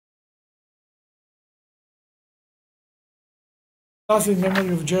In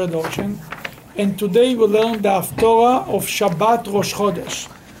memory of Jared Ocean, and today we learn the Haftorah of Shabbat Rosh Chodesh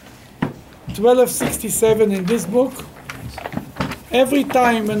 1267 in this book. Every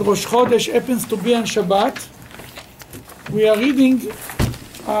time when Rosh Chodesh happens to be on Shabbat, we are reading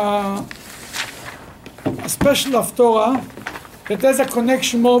a special Haftorah that has a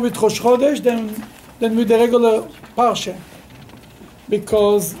connection more with Rosh Chodesh than with the regular Parsha,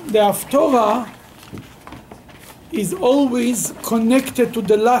 because the Haftorah is always connected to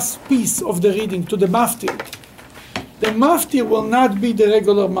the last piece of the reading, to the maftir. The maftir will not be the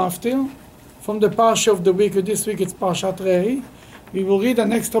regular maftir from the parsha of the week. This week it's Parshat Re'eh. We will read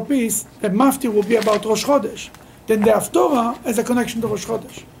an extra piece. The maftir will be about Rosh Chodesh. Then the Haftorah has a connection to Rosh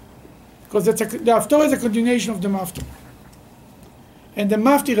Chodesh, because the Haftorah is a continuation of the maftir. And the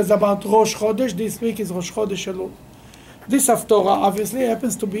maftir is about Rosh Chodesh. This week is Rosh Chodesh Elul. This Haftorah obviously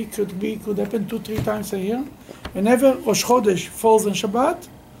could happen 2-3 times a year. Whenever Rosh Chodesh falls on Shabbat,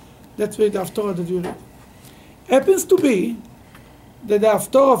 that's why the Haftorah that we read. Happens to be that the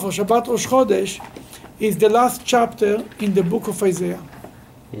Haftorah for Shabbat Rosh Chodesh is the last chapter in the book of Isaiah.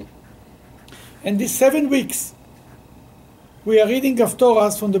 And these 7 weeks, we are reading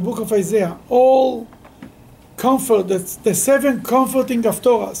Haftorahs from the book of Isaiah. All comfort, the 7 comforting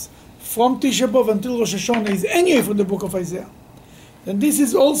Haftorahs from Tisha B'Av until Rosh Hashanah is anyway from the book of Isaiah. And this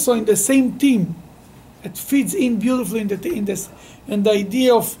is also in the same theme. It fits in beautifully in the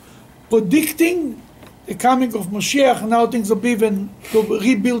idea of predicting the coming of Mashiach and how things will be when to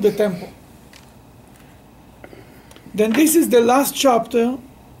rebuild the temple. Then this is the last chapter.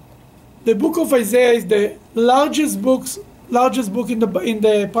 The book of Isaiah is the largest book in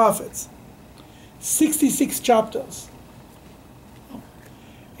the prophets. 66 chapters.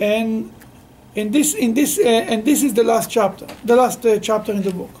 And this is the last chapter, chapter in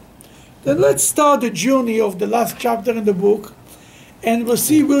the book. Then let's start the journey of the last chapter in the book, and we'll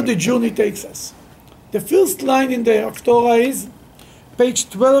see where the journey takes us. The first line in the Haftorah is page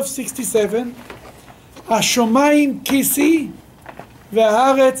 1267, Hashomayim kisi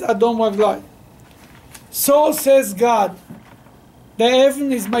ve'haaretz adom raglai. So says God, the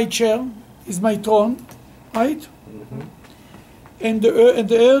heaven is my chair, is my throne, right? Mm-hmm. And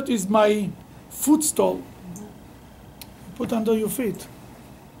the earth is my footstool. Put under your feet.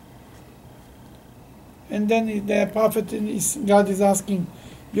 And then the prophet, God is asking,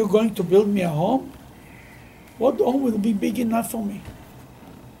 you're going to build me a home? What home will be big enough for me?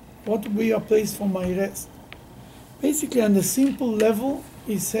 What will be a place for my rest? Basically, on the simple level,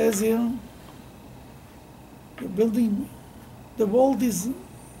 he says here, you're building, the world is,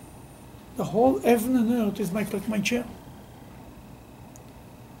 the whole heaven and earth is like my chair.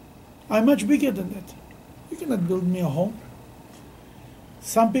 I'm much bigger than that. You cannot build me a home.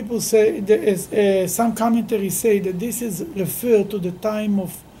 Some people say, some commentaries say that this is referred to the time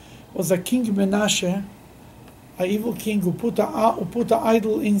was a king Menashe, an evil king who put an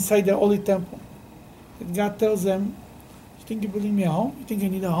idol inside the holy temple. And God tells them, you think you're building me a home? You think I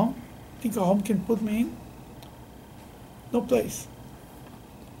need a home? You think a home can put me in? No place.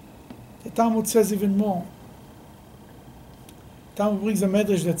 The Talmud says even more. Talmud brings a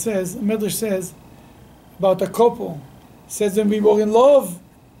medrash that says, about a couple. Says when we were in love,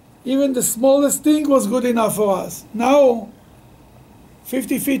 even the smallest thing was good enough for us. Now,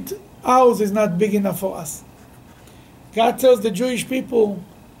 50 feet house is not big enough for us. God tells the Jewish people,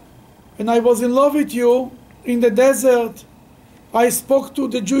 when I was in love with you in the desert, I spoke to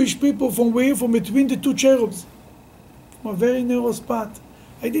the Jewish people from between the 2 cherubs, from a very narrow spot.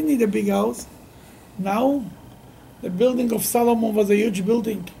 I didn't need a big house. Now, the building of Solomon was a huge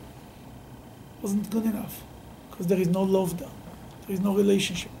building. It wasn't good enough, because there is no love there. There is no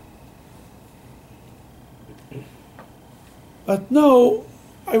relationship. But now,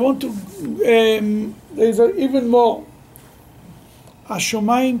 I want to, there is even more.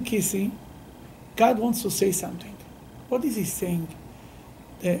 Hashomayim kisi, God wants to say something. What is he saying?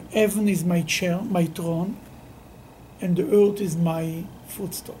 The heaven is my chair, my throne, and the earth is my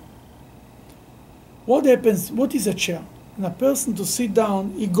footstool. What happens? What is a chair? When a person to sit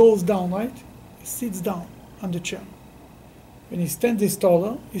down, he goes down, right? He sits down on the chair. When he stands, he's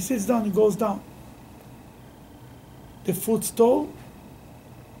taller. He sits down, he goes down. The footstool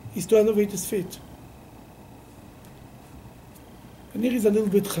is to elevate his feet. And here is a little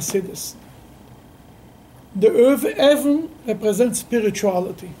bit Chassidus. The earth, heaven represents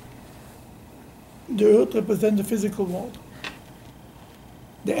spirituality. The earth represents the physical world.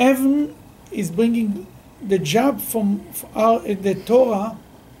 The heaven is bringing the job from the Torah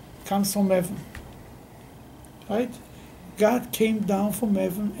comes from heaven, right? God came down from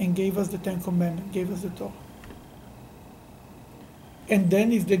heaven and gave us the Ten Commandments, gave us the Torah. And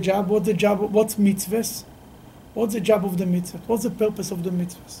then is the job, what's mitzvahs? What's the job of the mitzvah? What's the purpose of the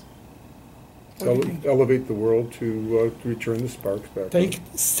mitzvahs? Elevate the world to return the sparks back.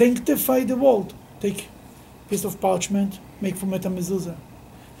 Sanctify the world. Take a piece of parchment, make from it a mezuzah.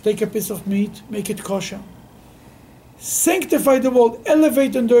 Take a piece of meat, make it kosher. Sanctify the world,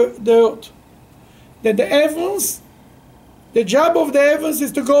 elevate the earth. Then the heavens, the job of the heavens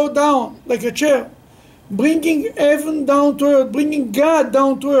is to go down like a chair, bringing heaven down to earth, bringing God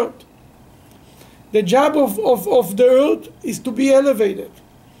down to earth. The job of the earth is to be elevated.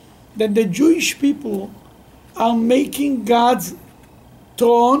 Then the Jewish people are making God's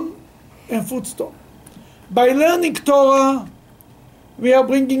throne and footstool. By learning Torah, we are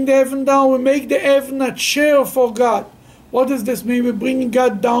bringing the heaven down. We make the heaven a chair for God. What does this mean? We're bringing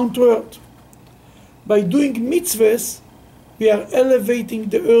God down to earth. By doing mitzvahs, we are elevating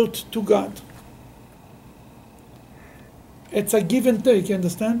the earth to God. It's a give and take, you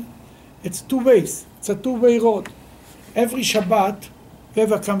understand? It's two ways. It's a two-way road. Every Shabbat, we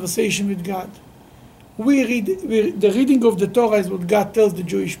have a conversation with God. The reading of the Torah is what God tells the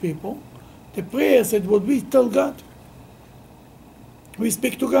Jewish people. The prayer is what we tell God. We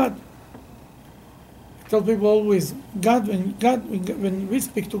speak to God. I tell people always, when we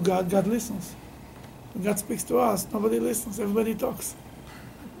speak to God, God listens. When God speaks to us, nobody listens, everybody talks.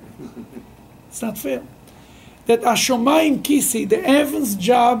 It's not fair. That Hashomayim Kisi, the heavens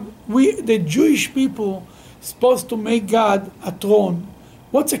job, the Jewish people, supposed to make God a throne.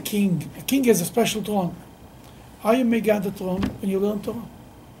 What's a king? A king has a special throne. How you make God a throne? When you learn Torah.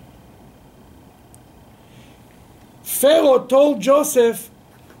 Pharaoh told Joseph,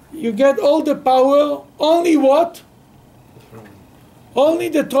 you get all the power, only what? Only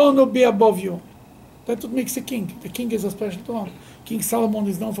the throne will be above you. That's what makes a king. The king is a special throne. King Solomon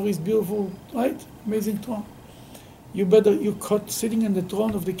is known for his beautiful, right? Amazing throne. You caught sitting on the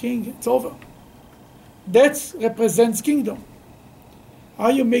throne of the king, it's over. That represents kingdom. How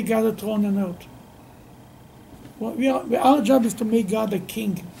you make God a throne on earth? Well, our job is to make God a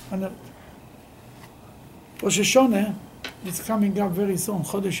king on earth. Rosh Hashanah is coming up very soon.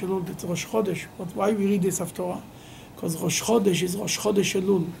 Chodesh Elul, it's Rosh Chodesh. But why we read this after Torah? Because Rosh Chodesh is Rosh Chodesh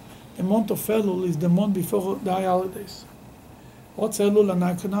Elul. The month of Elul is the month before the high holidays. What's Elul an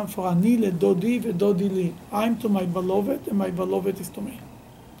acronym for? Ani le dodi ve dodi li. I'm to my beloved and my beloved is to me.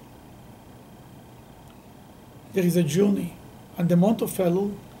 There is a journey. And the month of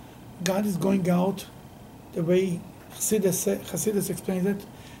Elul, God is going out the way Hasidus explains it.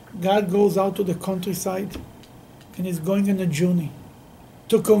 God goes out to the countryside and is going on a journey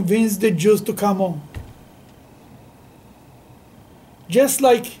to convince the Jews to come home. Just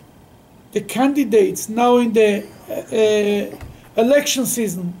like the candidates now in the election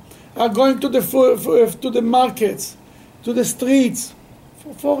season are going to the markets, to the streets.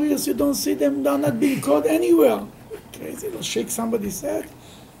 For 4 years you don't see them, they're not being caught anywhere. Crazy, they'll shake somebody's head,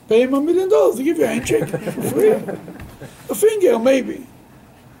 pay him $1 million, they give you a handshake for free. A finger maybe.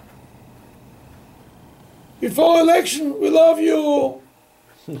 Before election, we love you.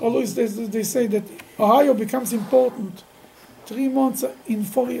 Always they say that Ohio becomes important 3 months in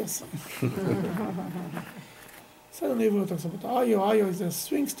 4 years. Suddenly everyone talks about Ohio is a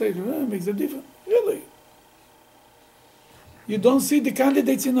swing state, it makes a difference. Really? You don't see the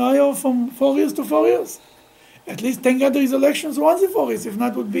candidates in Ohio from 4 years to 4 years. At least thank God there is elections once in 4 years. If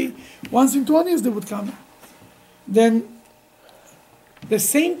not, it would be once in 20 years they would come. Then the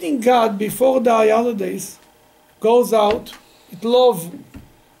same thing God before the holidays goes out, it love.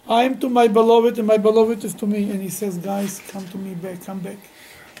 I am to my beloved and my beloved is to me. And he says, guys, come to me back, come back.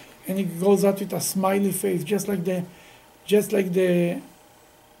 And he goes out with a smiley face, just like the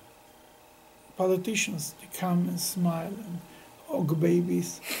politicians. They come and smile and hug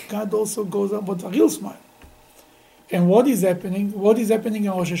babies. God also goes out with a real smile. And what is happening? What is happening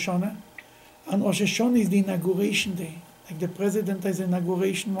on Rosh Hashanah? And Rosh Hashanah is the inauguration day. Like the president has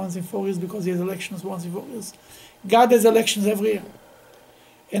inauguration once in 4 years because he has elections once in 4 years. God has elections every year.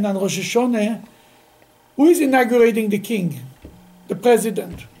 And on Rosh Hashanah, who is inaugurating the king? The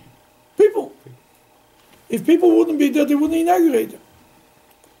president. People. If people wouldn't be there, they wouldn't inaugurate him.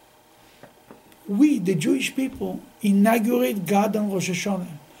 We, the Jewish people, inaugurate God on Rosh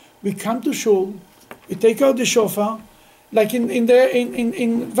Hashanah. We come to shul, we take out the shofar, like in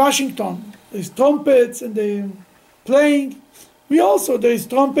Washington. There's trumpets and they're playing. There is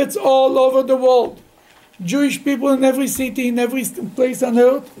trumpets all over the world. Jewish people in every city, in every place on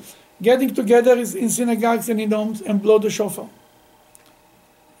earth, getting together in synagogues and in homes and blow the shofar.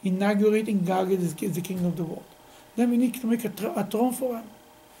 Inaugurating God is the king of the world. Then we need to make a throne for him.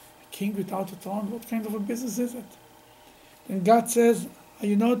 A king without a throne, what kind of a business is it? And God says,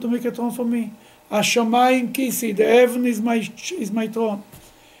 you know how to make a throne for me? Hashamayim kisi, the heaven is my throne.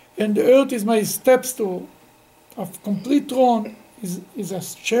 And the earth is my stepstool. A complete throne is a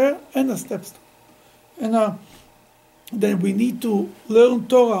chair and a stepstool. And then we need to learn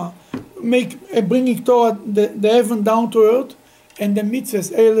Torah, bringing Torah, the heaven down to earth, and the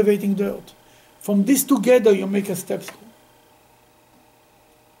mitzvahs elevating the earth. From this together, you make a stepstool.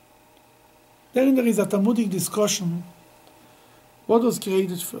 Then there is a Talmudic discussion. What was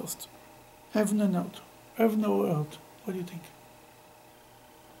created first? Heaven and earth. Heaven or earth? What do you think?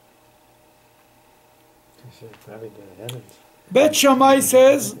 Probably the heavens. Bet Shammai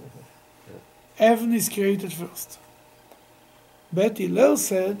says heaven is created first. Bet Hillel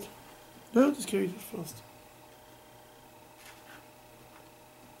said the earth is created first.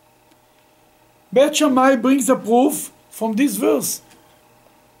 Bet Shammai brings a proof from this verse.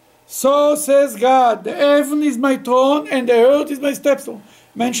 So says God, the heaven is my throne and the earth is my stepstool.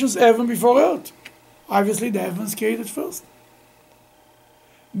 Mentions heaven before earth. Obviously the heavens created first.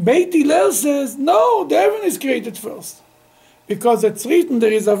 Beit Hillel says, no, the heaven is created first. Because it's written,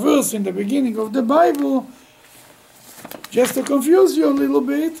 there is a verse in the beginning of the Bible, just to confuse you a little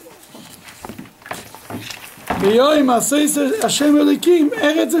bit. B'yoyim aseh Hashem Elikim,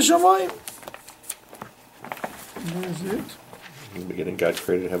 eretz hashamayim. Where is it? In the beginning, God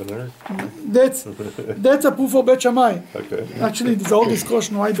created heaven and earth. That's a proof for Bet Shammai. Okay. Actually, there's all this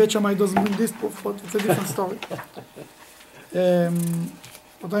question why Bet Shammai doesn't bring this proof, but it's a different story.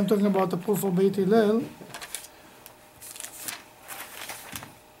 But I'm talking about the proof for Beit Hillel.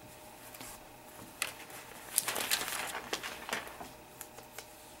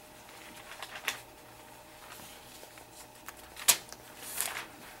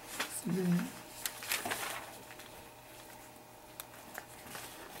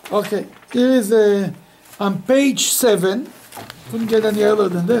 Okay, here is on page 7. Couldn't get any earlier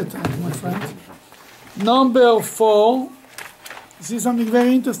than that, my friend. Number 4. See something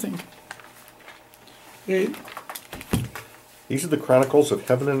very interesting. Read. These are the chronicles of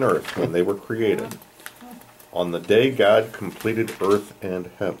heaven and earth when they were created. On the day God completed earth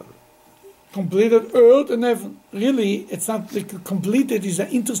and heaven. Completed earth and heaven. Really, it's not like completed, is an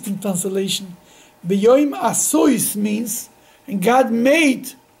interesting translation. Beyoim asois means, and God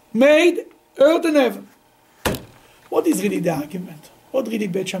made earth and heaven. What is really the argument? What really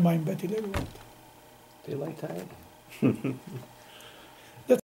Bet Shammai and Bet Hillel want? They like to argue.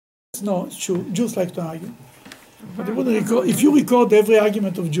 No, it's true. Jews like to argue. But they wouldn't record, if you record every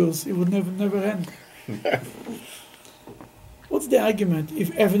argument of Jews, it would never end. What's the argument?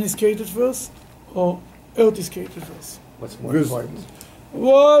 If heaven is created first or earth is created first? What's more Because- important?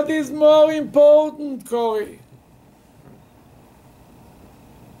 What is more important, Corey?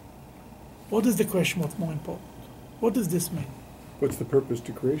 What is the question? What's more important? What does this mean? What's the purpose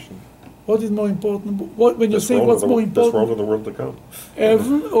to creation? What is more important? What, when you This say world what's or the- more This world important, and the world to come.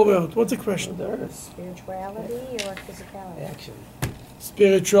 heaven or earth? What's the question? The earth. Spirituality or physicality? Action.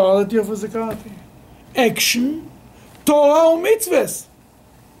 Spirituality or physicality? Action, Torah or mitzvahs?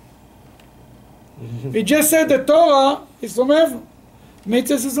 We just said the Torah is from heaven.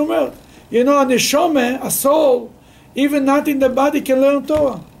 Mitzvahs is from earth. You know, a neshama, a soul, even not in the body, can learn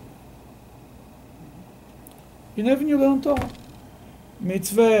Torah. In heaven you learn Torah.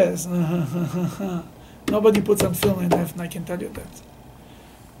 Mitzvahs. Nobody puts on film in heaven, I can tell you that.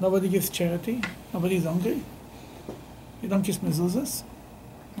 Nobody gives charity. Nobody is hungry. You don't kiss mezuzahs.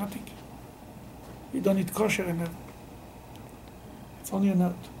 Nothing. You don't eat kosher in heaven. It's only on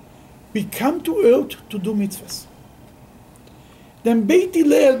earth. We come to earth to do mitzvahs. Then Beit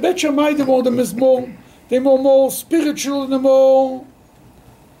Hillel, Bet Shammai, they were more spiritual,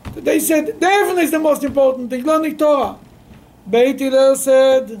 they said the heaven is the most important thing, learning Torah. Beit Hillel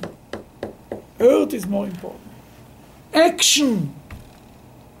said earth is more important. Action.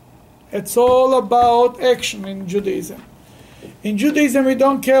 It's all about action in Judaism. In Judaism, we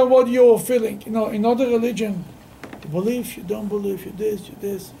don't care what you're feeling. You know, in other religion, you believe, you don't believe, you this, you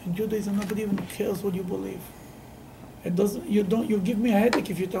this. In Judaism, nobody even cares what you believe. It doesn't. You don't. You give me a headache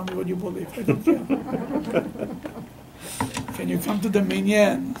if you tell me what you believe. I don't care. Can you come to the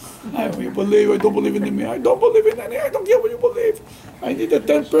minyan? You believe? I don't believe in the minyan. I don't believe in any. I don't care what you believe. I need a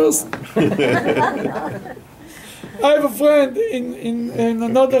 10 person. I have a friend in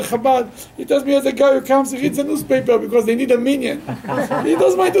another Chabad. He tells me as a guy who comes, he reads a newspaper because they need a minyan. He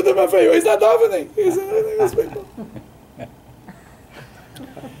doesn't mind to do my favor. He's not davening. He's in a newspaper.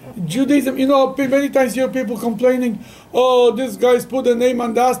 Judaism, you know, many times you hear people complaining, oh, these guys put a name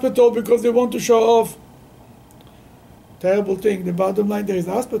on the hospital because they want to show off. Terrible thing. The bottom line, there is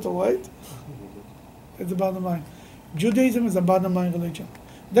a hospital, right? That's the bottom line. Judaism is a bottom line religion.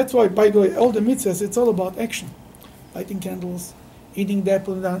 That's why, by the way, all the mitzvahs, it's all about action. Lighting candles, eating the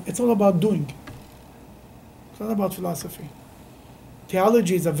apple, it's all about doing. It's not about philosophy.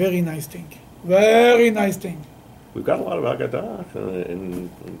 Theology is a very nice thing. Very nice thing. We've got a lot of Agadah in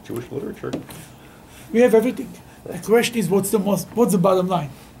Jewish literature. We have everything. The question is, what's the bottom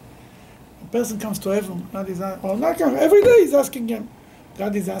line? A person comes to heaven, God is every day he's asking him.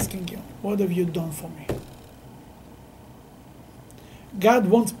 God is asking you, what have you done for me? God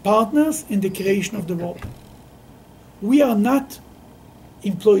wants partners in the creation of the world. We are not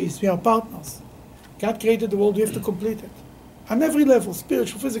employees, we are partners. God created the world, we have to complete it. On every level,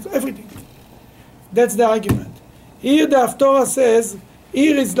 spiritual, physical, everything. That's the argument. Here the Haftorah says,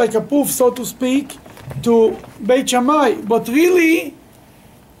 here is like a proof, so to speak, to Beit Shammai, but really,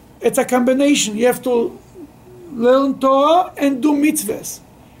 it's a combination. You have to learn Torah and do mitzvahs.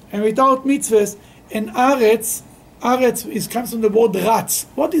 And without mitzvahs, and Aretz comes from the word Ratz.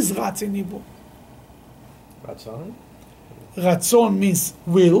 What is Ratz in Hebrew? Ratzon? Ratzon means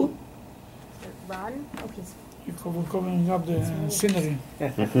will. Run? Okay. We're covering up the scenery.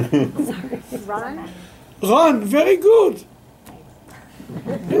 Run? Run, very good.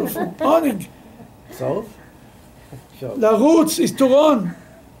 Beautiful. Running. Solve? Sure. Larutz is to run.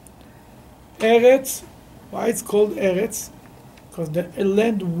 Eretz, why it's called Eretz? Because the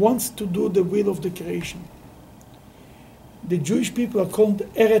land wants to do the will of the creation. The Jewish people are called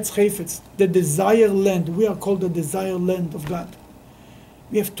Eretz Chayfetz, the desire land. We are called the desire land of God.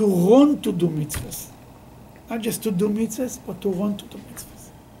 We have to run to do mitzvahs. Not just to do mitzvahs, but to run to do mitzvahs.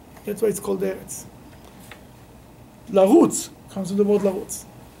 That's why it's called Eretz. Larutz comes from the word Larutz.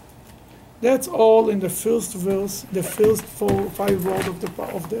 That's all in the first verse, the first 4 or 5 words of the.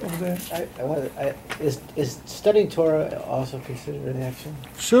 Is studying Torah also considered an action?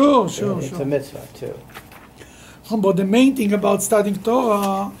 Sure. It's a mitzvah too. But the main thing about studying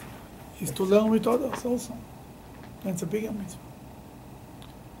Torah is to learn with others also. That's a bigger mitzvah.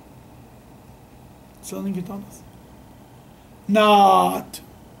 It's learning with others. Not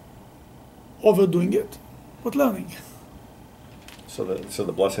overdoing it, but learning. So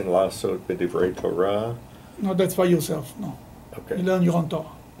the blessing lasts b'divrei Torah. No, that's by yourself. No, Okay. you learn your own Torah.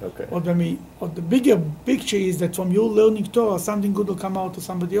 Okay. What the bigger picture is that from you learning Torah, something good will come out to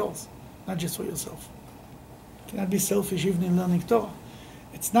somebody else, not just for yourself. You cannot be selfish even in learning Torah.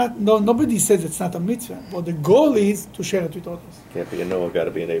 It's not. No, nobody says it's not a mitzvah, but the goal is to share it with others. Can't be a Noah, got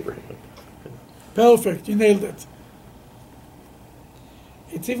to be an Abraham. Perfect, you nailed it.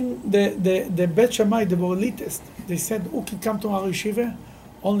 It's even the Bet Shammai, the Borelitist, they said, who can come to our yeshiva?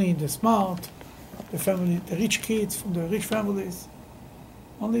 Only the smart, the family, the rich kids from the rich families.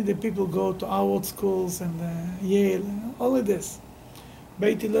 Only the people go to Harvard schools and Yale, and all of this.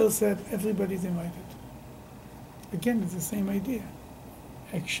 Beit Hillel said, everybody's invited. Again, it's the same idea.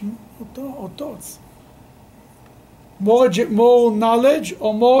 Action or thoughts. More knowledge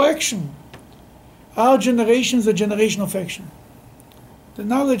or more action. Our generation is a generation of action. The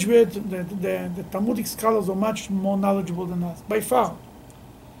knowledge we had, the Talmudic scholars are much more knowledgeable than us, by far.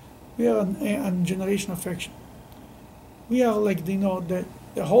 We are a generation of action. We are like, the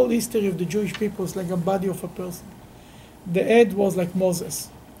whole history of the Jewish people is like a body of a person. The head was like Moses.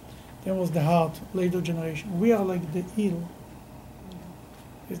 Then was the heart, later generation. We are like the eel.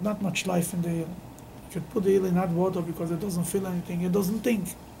 There's not much life in the eel. You could put the eel in hot water because it doesn't feel anything, it doesn't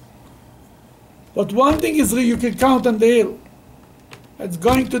think. But one thing is you can count on the eel. It's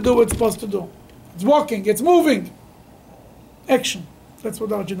going to do what it's supposed to do. It's walking, it's moving. Action. That's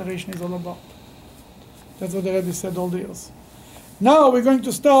what our generation is all about. That's what the Rebbe said all the years. Now we're going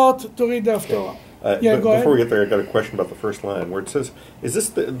to start to read the Haftorah. Yeah, go ahead. Before we get there, I got a question about the first line where it says, is this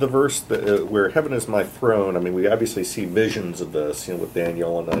the verse that, where heaven is my throne? I mean, we obviously see visions of this, with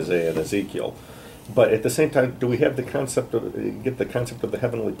Daniel and Isaiah and Ezekiel. But at the same time, do we have the concept of the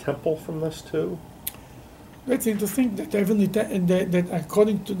heavenly temple from this too? It's interesting that that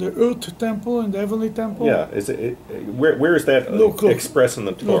according to the earth temple and the heavenly temple. Yeah, where is that look, expressed in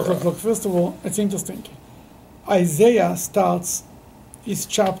the Torah? Look. First of all, it's interesting. Isaiah starts his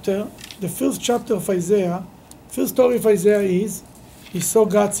chapter. The first chapter of Isaiah, first story of Isaiah is he saw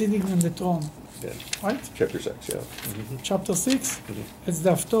God sitting on the throne. Yeah. Right? Chapter 6, yeah. Mm-hmm. Chapter 6, it's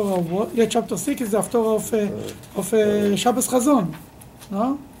the Haftorah of what? Yeah, chapter 6 is the Haftorah of Shabbos Chazon.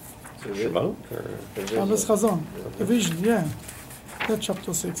 No? Shemot? Shabbos Chazon. The vision, yeah. That's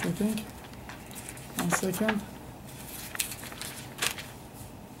chapter 6, I think. 1 second.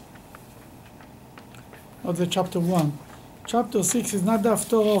 Or the chapter 1. Chapter 6 is not the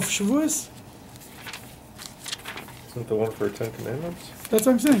Haftorah of Shavuos? Isn't the one for 10 Commandments? That's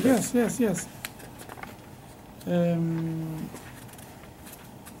what I'm saying, yes. Um,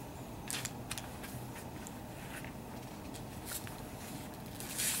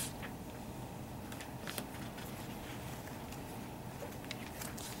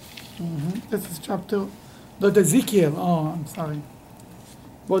 This is chapter, not Ezekiel. Oh, I'm sorry.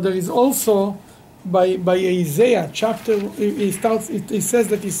 But there is also by Isaiah chapter. He starts. He says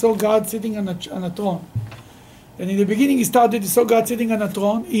that he saw God sitting on a throne. And in the beginning, he saw God sitting on a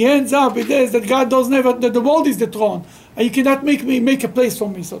throne. He ends up with this that God doesn't have that the world is the throne, and you cannot make a place for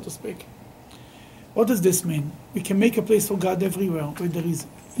me, so to speak. What does this mean? We can make a place for God everywhere where there is.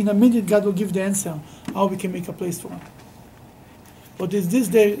 In a minute, God will give the answer how we can make a place for Him. But is this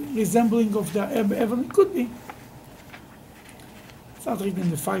the resembling of the heaven? It could be. It's not written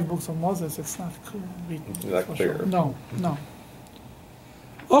in the 5 books of Moses. It's not written. Not clear. Sure. No.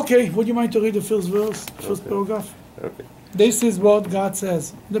 Okay, would you mind to read the first verse, first paragraph? Okay. This is what God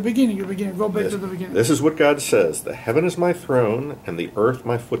says. The beginning. Go back to the beginning. This is what God says: The heaven is my throne, and the earth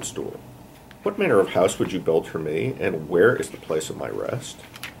my footstool. What manner of house would you build for me, and where is the place of my rest?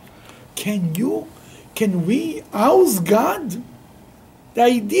 Can we house God? The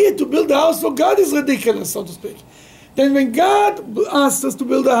idea to build a house for God is ridiculous, so to speak. Then when God asks us to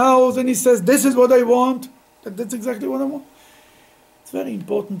build a house and He says, this is what I want, that's exactly what I want. It's very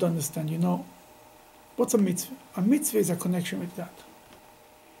important to understand, what's a mitzvah? A mitzvah is a connection with God.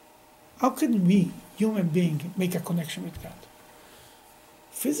 How can we, human beings, make a connection with God?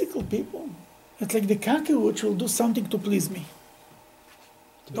 Physical people. It's like the cockroach will do something to please me.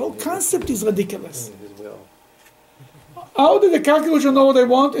 The whole concept is ridiculous. How did the cockroach know what I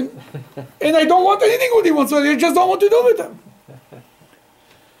want? And I don't want anything what he wants, so I just don't want to do with them.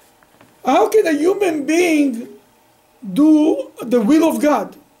 How can a human being do the will of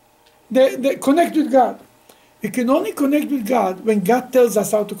God? They connect with God. We can only connect with God when God tells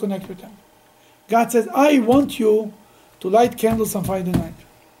us how to connect with Him. God says, I want you to light candles on Friday night.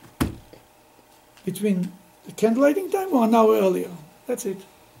 Between the candle lighting time or an hour earlier. That's it.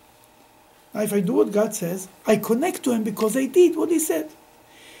 Now, if I do what God says, I connect to Him because I did what He said.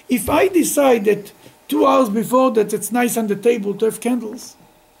 If I decide that 2 hours before that it's nice on the table to have candles,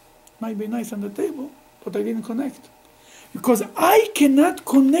 it might be nice on the table, but I didn't connect. Because I cannot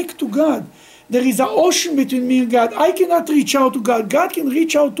connect to God. There is an ocean between me and God. I cannot reach out to God. God can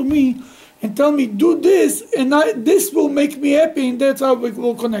reach out to me and tell me, do this, and this will make me happy, and that's how we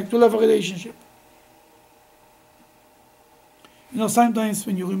will connect. We'll have a relationship. Sometimes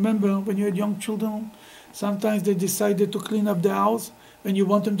when you remember when you had young children, sometimes they decided to clean up the house when you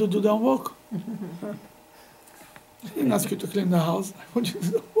want them to do their work. I didn't ask you to clean the house. I want you to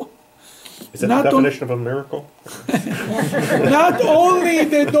do the work. Is that the definition of a miracle? Not only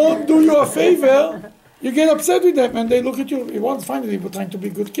they don't do you a favor, you get upset with them and they look at you. You want finally we're trying to be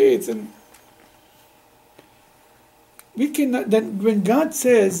good kids, and we cannot. Then when God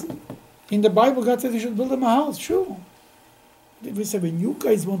says in the Bible, God says you should build them a house. Sure. If we say, when you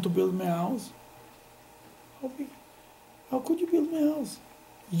guys want to build me a house, how could you build me a house?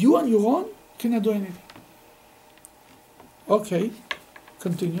 You on your own cannot do anything. Okay,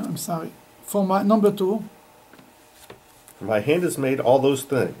 continue, I'm sorry. For my number 2. For my hand has made all those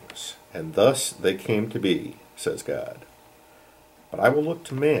things, and thus they came to be, says God. But I will look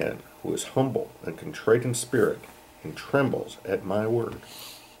to man who is humble and contrite in spirit, and trembles at my word.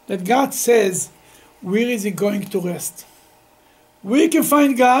 That God says, where is He going to rest? We can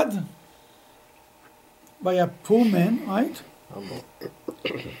find God by a poor man, right?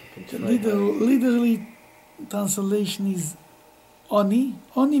 The literally translation is oni.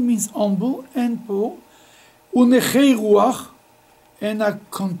 Oni means humble and poor. Unechei ruach, and a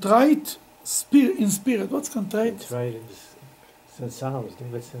contrite in spirit. What's contrite? That's right. It's in Psalms.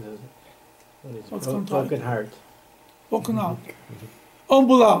 What's contrite? Broken heart. Broken heart.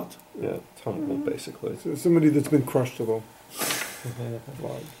 Humble heart. Yeah, it's humble, basically. So somebody that's been crushed a little.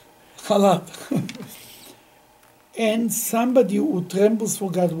 A lot. And somebody who trembles for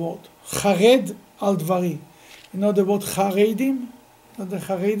God's word. Chared al dvari. You know the word charedim? The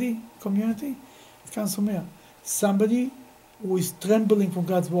Haredi community? It comes from here. Somebody who is trembling for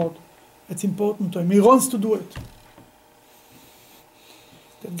God's word. It's important to him. He wants to do it.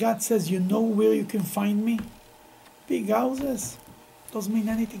 That God says, you know where you can find me? Big houses doesn't mean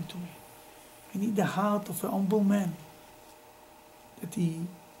anything to me. I need the heart of a humble man. That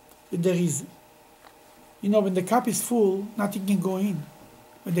there is, when the cup is full, nothing can go in.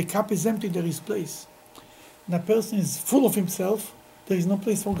 When the cup is empty, there is place. When a person is full of himself, there is no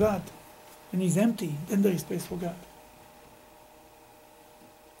place for God. When he's empty, then there is place for God.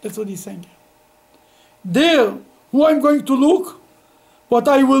 That's what he's saying. There, who I'm going to look? But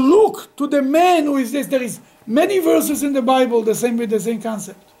I will look to the man who is this. There is many verses in the Bible the same with the same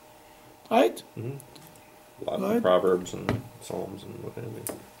concept, right? A lot Right. of Proverbs and Psalms and what have you.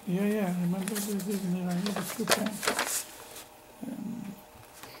 Yeah. Remember this in here. I have a few points.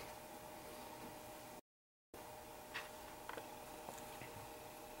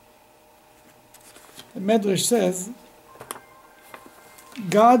 The Medrash says,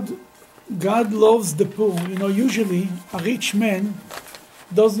 God loves the poor. You know, usually a rich man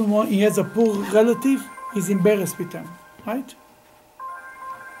doesn't want, he has a poor relative, he's embarrassed with them, right?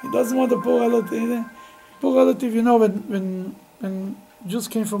 He doesn't want a poor relative. Poor relative, you know, when Jews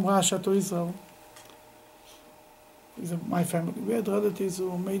came from Russia to Israel, my family, we had relatives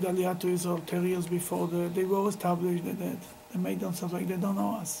who made Aliyah to Israel 10 years before they were established, they made themselves like they don't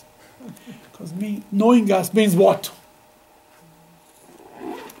know us. Because knowing us means what?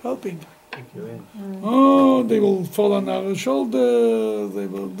 Helping. Take you in. Oh, they will fall on our shoulders, they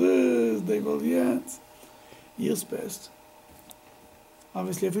will this, they will that. Years passed.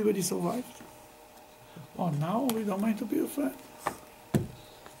 Obviously, everybody survived. Oh, now we don't mind to be a friend.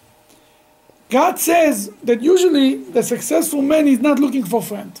 God says that usually the successful man is not looking for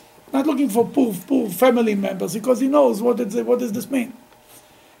friend, not looking for poor family members, because he knows what does this mean.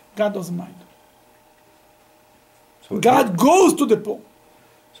 God doesn't mind. So God goes to the poor.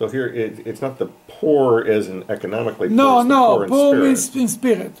 So here, it's not the poor as in economically poor. No, it's the poor in poor spirit. means in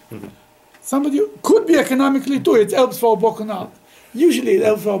spirit. Somebody could be economically too. It helps for a broken heart. Usually it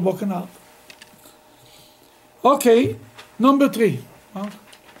helps for a broken heart. Okay, number 3. Huh?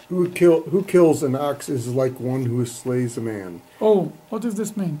 Who kills an ox is like one who slays a man. Oh, what does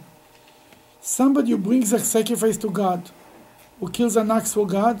this mean? Somebody who brings a sacrifice to God, who kills an ox for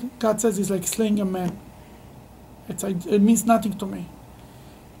God, God says it's like slaying a man. It means nothing to me.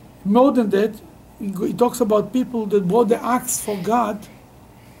 More than that, he talks about people that brought the axe for God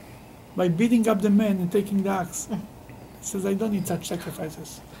by beating up the man and taking the axe. He says, I don't need such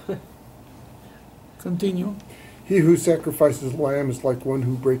sacrifices. Continue. He who sacrifices a lamb is like one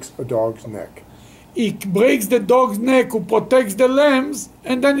who breaks a dog's neck. He breaks the dog's neck who protects the lambs,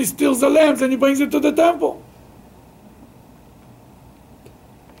 and then he steals the lambs and he brings it to the temple.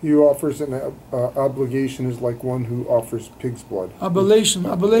 He who offers an obligation is like one who offers pig's blood. Oblation.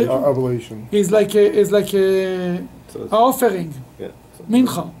 Oblation. Is like a So it's- offering. yeah.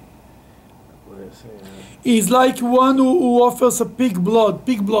 Mincha. What did I say? Is like one who offers a pig blood.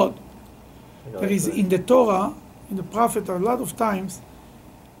 Pig blood. I know There is it's in the Torah, in the prophet, a lot of times,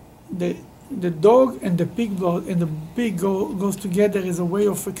 the dog and the pig blood and the pig goes together as a way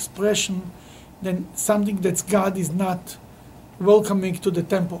of expression. Then something that God is not welcoming to the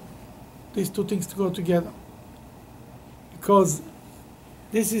temple. These two things to go together. Because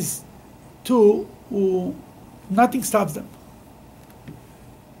this is two who nothing stops them.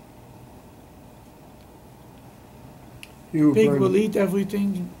 He who Pig burns- will eat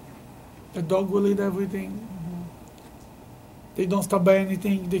everything. The dog will eat everything. They don't stop by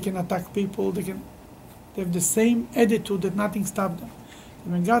anything. They can attack people. They have the same attitude that nothing stops them.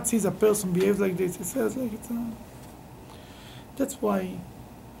 And when God sees a person behave like this, He says like it's that's why,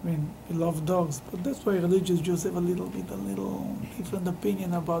 we love dogs, but that's why religious Jews have a little different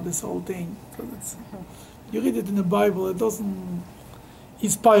opinion about this whole thing. Because you read it in the Bible, it doesn't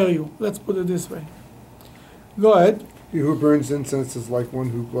inspire you. Let's put it this way. Go ahead. He who burns incense is like one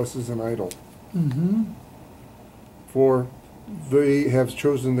who blesses an idol. Mm-hmm. For they have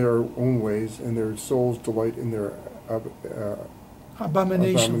chosen their own ways, and their souls delight in their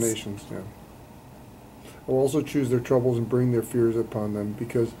Abominations. abominations. Yeah. I will also choose their troubles and bring their fears upon them,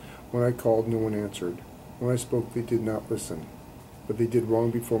 because when I called, no one answered. When I spoke, they did not listen. But they did wrong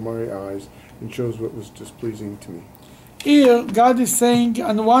before my eyes and chose what was displeasing to me. Here, God is saying,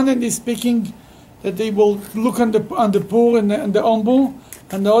 on one hand, He's speaking that they will look on the poor and the humble.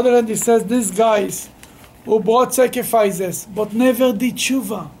 On the other hand, He says, these guys who brought sacrifices but never did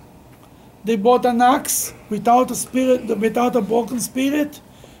tshuva. They brought an axe without a spirit, without a broken spirit.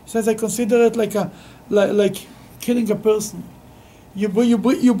 He says, I consider it like killing a person. You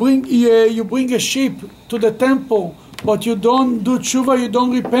bring a sheep to the temple, but you don't do tshuva, you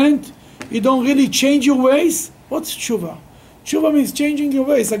don't repent, you don't really change your ways. What's tshuva? Tshuva means changing your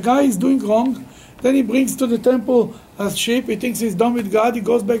ways. A guy is doing wrong, then he brings to the temple a sheep, he thinks he's done with God, he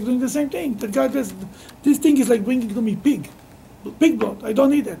goes back doing the same thing. The guy says, this thing is like bringing to me pig blood, I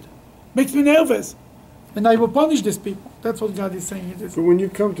don't need it. Makes me nervous. And I will punish these people. That's what God is saying. It is. But when you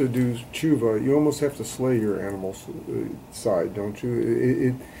come to do tshuva, you almost have to slay your animal side, don't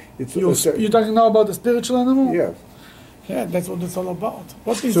you? You're talking now about the spiritual animal? Yes. Yeah, that's what it's all about.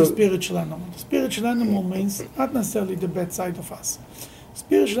 What is So- the spiritual animal? The spiritual animal means not necessarily the bad side of us.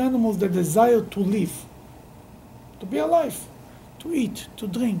 Spiritual animals that desire to live, to be alive, to eat, to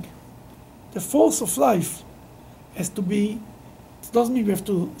drink. The force of life has to be, it doesn't mean we have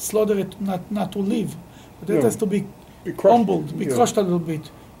to slaughter it not to live, but it No. has to be Be crushed. humbled, be Yeah. crushed a little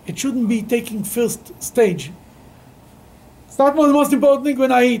bit. It shouldn't be taking first stage. It's not the most important thing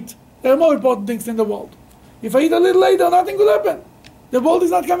when I eat. There are more important things in the world. If I eat a little later, nothing will happen. The world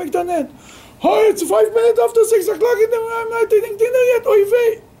is not coming to an end. Oh, it's 5 minutes after 6 o'clock in the morning, I'm not eating dinner yet. Oy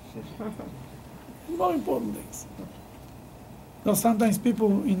vey. More important things. Now, sometimes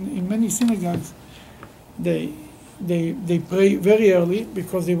people in many synagogues, they pray very early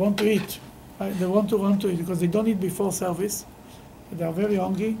because they want to eat. Right? They want to run to eat because they don't eat before service. They are very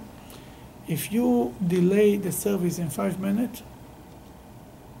hungry. If you delay the service in 5 minutes,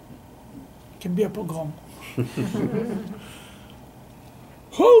 it can be a pogrom.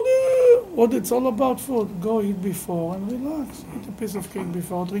 Hold it! What it's all about food. Go eat before and relax. Eat a piece of cake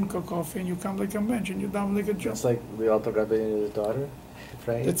before, drink a coffee, and you come like a bench and you're down like a jump. It's like the Alter Rebbe and his daughter,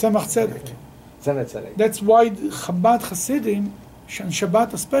 right? That's Tzemach Tzedek. Tzemach Tzedek. That's why the Chabad Hasidim, on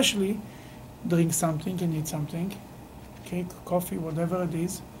Shabbat especially, drink something and eat something, cake, coffee, whatever it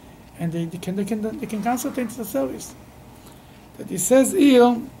is, and they can concentrate the service. That he says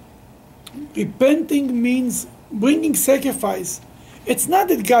here, repenting means bringing sacrifice. It's not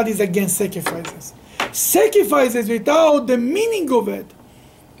that God is against sacrifices. Sacrifices without the meaning of it,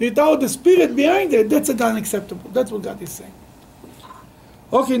 without the spirit behind it, that's unacceptable. That's what God is saying.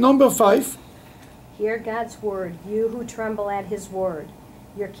 Okay, number 5. Hear God's word, you who tremble at his word.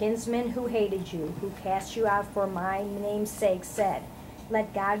 Your kinsmen who hated you, who cast you out for my name's sake, said,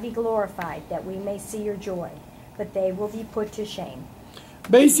 let God be glorified, that we may see your joy. But they will be put to shame.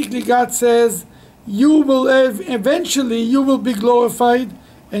 Basically, God says, you will have, eventually you will be glorified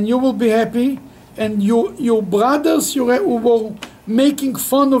and you will be happy, and your brothers who were making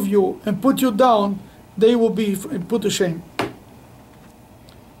fun of you and put you down, they will be put to shame.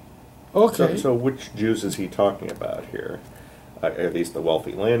 Okay. So which Jews is he talking about here? Are these the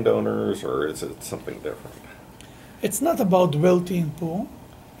wealthy landowners, or is it something different? It's not about wealthy and poor.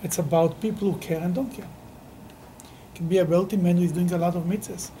 It's about people who care and don't care. It can be a wealthy man who is doing a lot of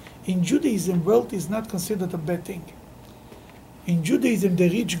mitzvahs. In Judaism, wealth is not considered a bad thing. In Judaism, the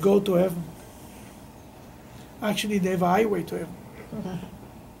rich go to heaven. Actually, they have a highway to heaven.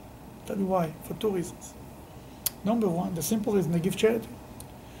 Tell you why. For 2 reasons. Number 1, the simple reason, they give charity.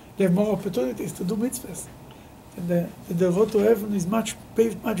 They have more opportunities to do mitzvahs. And the road to heaven is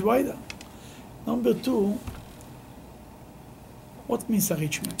paved much wider. Number 2, what means a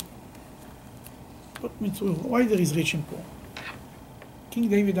rich man? What means, why there is rich and poor? King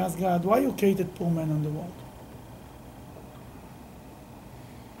David asked God, why you created poor men in the world?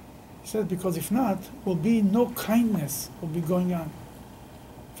 He said, because if not, will be no kindness will be going on.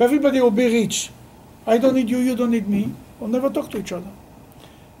 If everybody will be rich, I don't need you, you don't need me, we'll never talk to each other.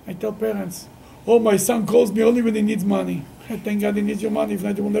 I tell parents, oh, my son calls me only when he needs money. Thank God he needs your money, if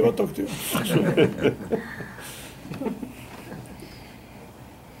not, he will never talk to you.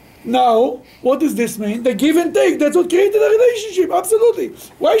 Now, what does this mean? The give and take, that's what created a relationship, absolutely.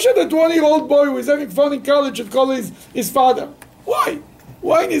 Why should a 20-year-old boy who is having fun in college should call his father? Why?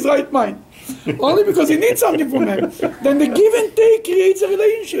 Why in his right mind? Only because he needs something from him. Then the give and take creates a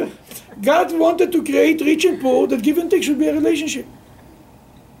relationship. God wanted to create rich and poor, that give and take should be a relationship.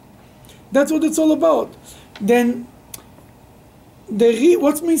 That's what it's all about. Then,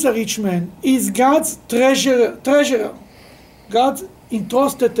 what means a rich man? Is God's treasurer. God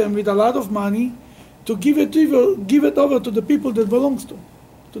entrusted them with a lot of money to give it over to the people that belongs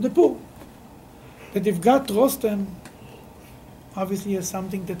to the poor. That if God trusts them, obviously he has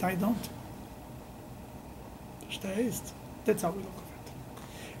something that I don't. That's how we look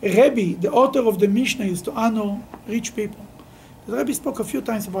at it. Rebbe, the author of the Mishnah, used to honor rich people. The Rebbe spoke a few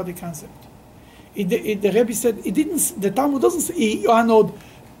times about the concept. The Rebbe said the Talmud doesn't say he honored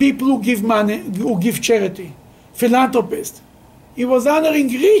people who give money, who give charity, philanthropists. He was honoring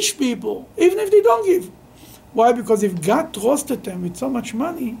rich people, even if they don't give. Why? Because if God trusted them with so much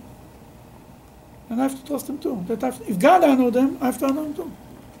money, then I have to trust them too. If God honored them, I have to honor them too.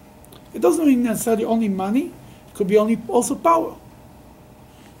 It doesn't mean necessarily only money. It could be also power.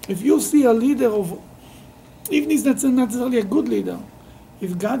 If you see a leader even if he's not necessarily a good leader,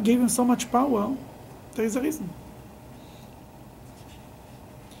 if God gave him so much power, there is a reason.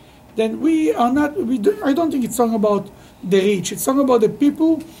 Then I don't think it's talking about the rich. It's talking about the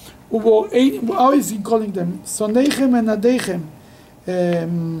people who were, how is he calling them? Sonechem and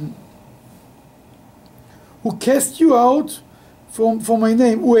Adechem. Who cast you out for my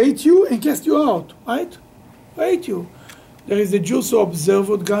name, who hate you and cast you out, right? Who hate you. There is the Jews who observe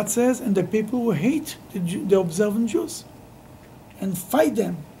what God says, and the people who hate the observant Jews, and fight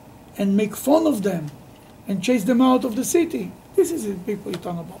them, and make fun of them, and chase them out of the city. This is the people you're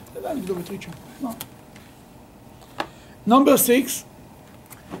talking about. Let me do with Richard. No. Number 6.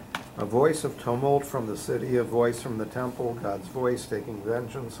 A voice of tumult from the city, a voice from the temple, God's voice taking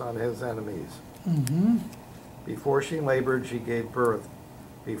vengeance on his enemies. Before she labored, she gave birth.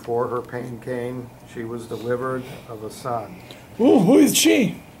 Before her pain came, she was delivered of a son. Who is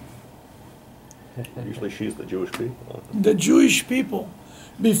she? Usually she's the Jewish people. The Jewish people.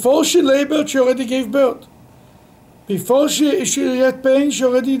 Before she labored, she already gave birth. Before she had pain, she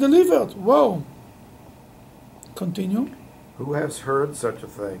already delivered. Wow. Continue. Who has heard such a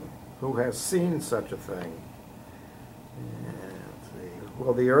thing? Who has seen such a thing? Let's see.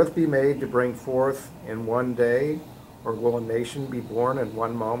 Will the earth be made to bring forth in one day, or will a nation be born in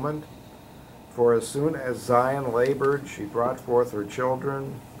one moment? For as soon as Zion labored, she brought forth her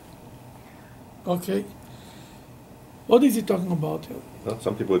children. Okay. What is he talking about here? Well,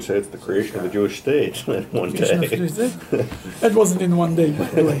 some people would say it's the creation of the Jewish state in one Creation of day. Jewish state? That wasn't in one day, by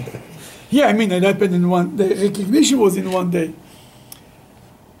the way. Yeah, I mean, it happened in one day. Recognition was in one day.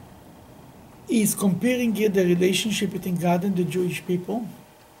 He's comparing here the relationship between God and the Jewish people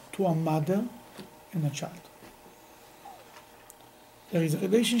to a mother and a child. There is a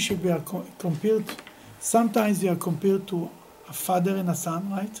relationship we are compared, sometimes we are compared to a father and a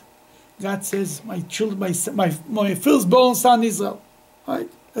son, right? God says, my firstborn son Israel, right?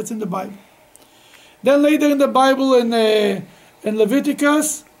 That's in the Bible. Then later in the Bible in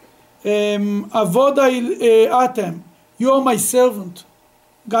Leviticus, Avoda atem, you are my servant.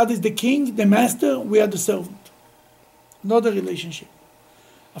 God is the king, the master, we are the servant. Another relationship.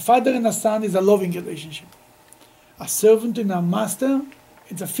 A father and a son is a loving relationship. A servant and a master,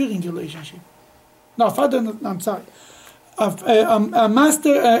 it's a fearing relationship. No, a father, I'm sorry. A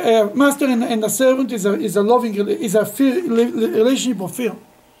master and a servant is a loving, is a relationship of fear.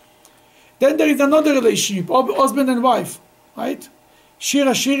 Then there is another relationship, husband and wife, right? Shir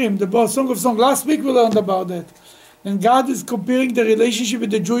Hashirim, the Song of Songs. Last week we learned about that. And God is comparing the relationship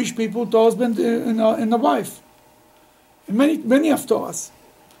with the Jewish people to husband and a wife. And many of Torahs.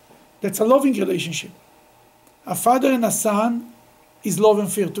 That's a loving relationship. A father and a son is love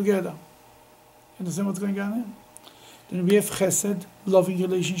and fear together. You understand what's going on here? Then we have chesed, loving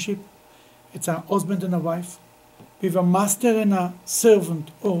relationship. It's a husband and a wife. We have a master and a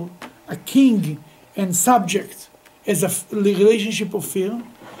servant, or a king and subject as a relationship of fear.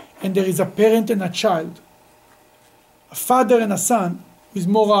 And there is a parent and a child. A father and a son is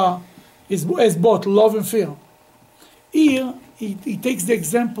more is both love and fear. Here, he takes the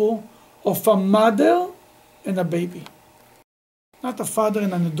example of a mother and a baby. Not a father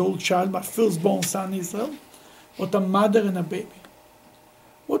and an adult child, but firstborn son Israel, but a mother and a baby.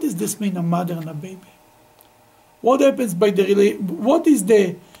 What does this mean, a mother and a baby? What happens by what is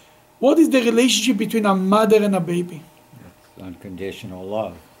the relationship between a mother and a baby? It's unconditional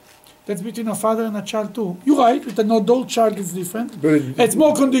love. That's between a father and a child too. You're right, with an adult child it's different. But It's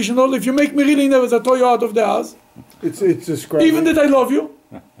more conditional. If you make me really nervous, I throw you out of the house. it's describing. Even that I love you.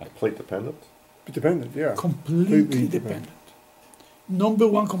 Plate dependent? Dependent, yeah. Completely dependent. Number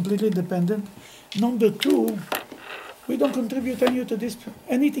one, completely dependent. Number two, we don't contribute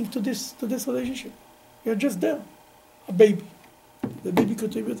anything to this relationship. You're just there. A baby. The baby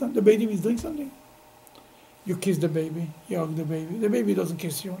contributes something. The baby is doing something. You kiss the baby, you hug the baby. The baby doesn't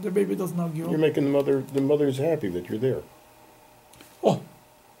kiss you. The baby doesn't hug you. You're making the mother's happy that you're there. Oh,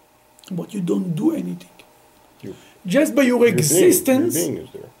 but you don't do anything. You- Just by your existence, Your being is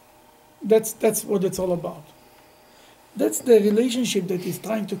there. that's what it's all about. That's the relationship that he's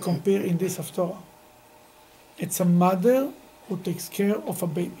trying to compare in this Haftorah. It's a mother who takes care of a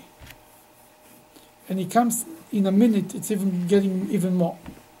baby. And he comes in a minute, it's even getting even more.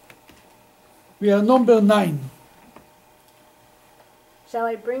 We are number 9. Shall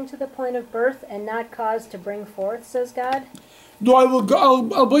I bring to the point of birth and not cause to bring forth, says God? No, I will go.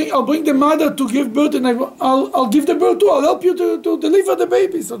 I'll bring the mother to give birth, and I'll give the birth too. I'll help you to deliver the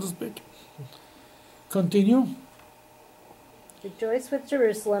baby, so to speak. Continue. Rejoice with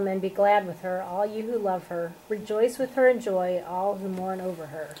Jerusalem and be glad with her, all you who love her. Rejoice with her and joy, all who mourn over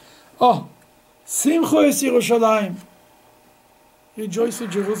her. Oh, Simcho es Yerushalayim. Rejoice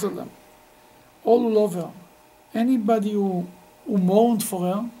with Jerusalem. All who love her. Anybody who mourned for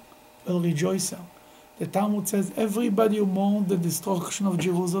her will rejoice her. The Talmud says everybody who mourned the destruction of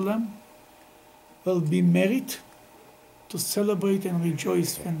Jerusalem will be merit to celebrate and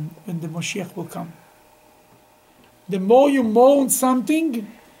rejoice when the Moshiach will come. The more you mourn something,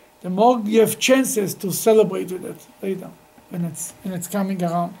 the more you have chances to celebrate with it later. when it's coming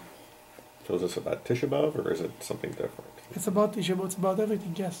around. So is this about Tisha B'Av, or is it something different? It's about Tisha B'Av, it's about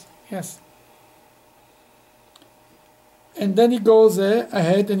everything, yes. And then he goes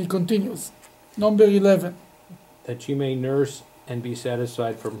ahead and he continues. Number 11. That you may nurse and be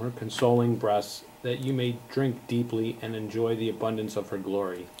satisfied from her consoling breasts, that you may drink deeply and enjoy the abundance of her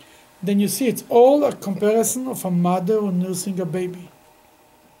glory. Then you see it's all a comparison of a mother nursing a baby.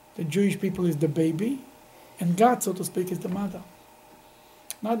 The Jewish people is the baby, and God, so to speak, is the mother.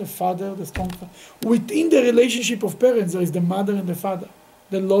 Not the father, the strong father. Within the relationship of parents, there is the mother and the father,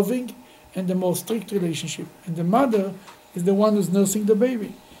 the loving and the more strict relationship. And the mother is the one who's nursing the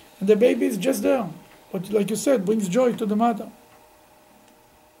baby. And the baby is just there. But like you said, brings joy to the mother.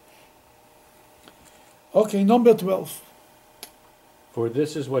 Okay, number 12. For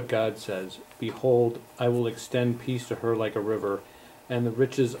this is what God says, Behold, I will extend peace to her like a river, and the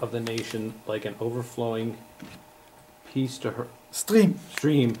riches of the nation like an overflowing peace to her Stream.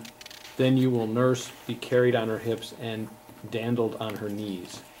 stream. Then you will nurse, be carried on her hips, and dandled on her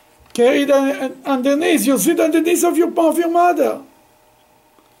knees. Carried on the knees. You'll sit on the knees of your mother.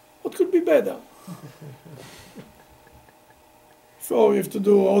 What could be better? So you have to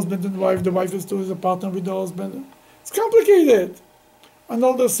do husband and wife. The wife is to a partner with the husband. It's complicated. And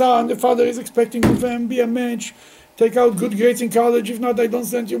all the son, the father is expecting of them, be a match, take out good grades in college. If not, I don't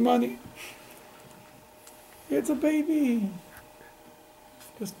send you money. It's a baby.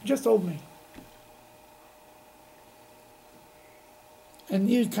 Just hold me. And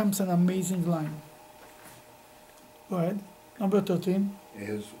here comes an amazing line. Go ahead. Number 13.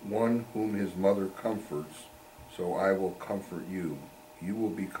 Is one whom his mother comforts, so I will comfort you. You will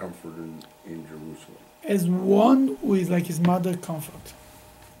be comforted in Jerusalem. As one who is like his mother comfort.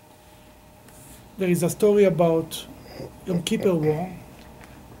 There is a story about Yom Kippur War.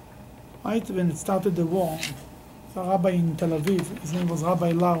 Right when it started the war, a rabbi in Tel Aviv, his name was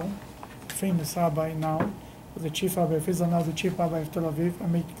Rabbi Lau, famous rabbi now, was the chief rabbi of Israel, now the chief rabbi of Tel Aviv. I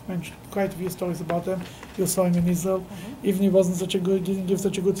mentioned quite a few stories about him. You saw him in Israel. Even he wasn't such a good, didn't give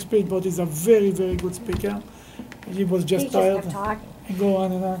such a good speech, but he's a very, very good speaker. He was just tired. Kept talking. And go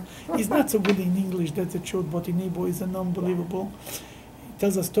on and on. He's not so good in English, that's the truth, but in Hebrew he's an unbelievable. He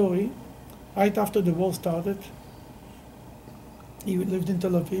tells a story. Right after the war started, he lived in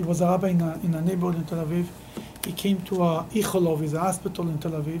Tel Aviv. He was a rabbi in a neighborhood in Tel Aviv. He came to a Icholov, is a hospital in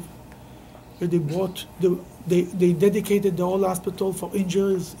Tel Aviv, where they dedicated the whole hospital for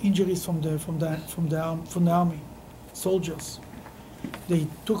injuries from the army, soldiers. They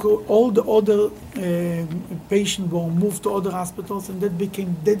took all the other patients were moved to other hospitals, and that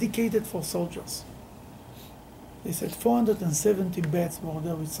became dedicated for soldiers. They said 470 beds were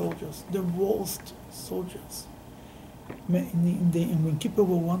there with soldiers, the worst soldiers. In Yom Kippur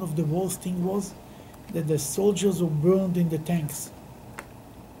War, one of the worst things was that the soldiers were burned in the tanks.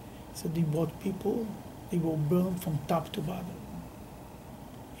 So they brought people, they were burned from top to bottom.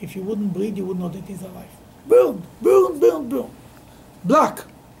 If you wouldn't breathe, you would know that he's alive. Burned, burned, burned, burned. Black.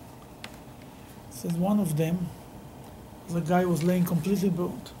 Says one of them, the guy was laying completely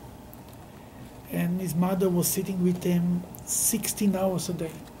burned. And his mother was sitting with him 16 hours a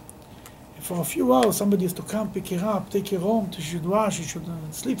day. And for a few hours, somebody used to come, pick her up, take her home, she should wash, she should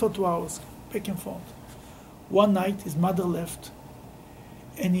sleep for 2 hours, back and forth. One night, his mother left,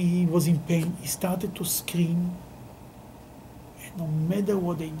 and he was in pain. He started to scream, and no matter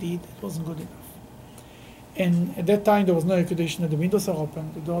what they did, it wasn't good enough. And at that time, there was no air conditioner, the windows are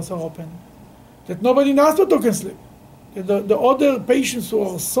open, the doors are open, that nobody in the hospital can sleep. The other patients who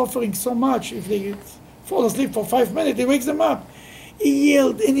are suffering so much, if they fall asleep for 5 minutes, it wakes them up. He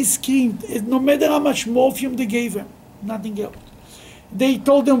yelled and he screamed, no matter how much morphine they gave him, nothing helped. They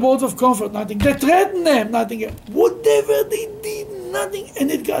told them words of comfort, nothing. They threatened them, nothing helped. Whatever they did, nothing. And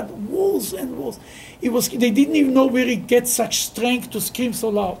it got worse and worse. They didn't even know where he gets such strength to scream so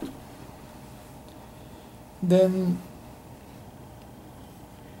loud. Then,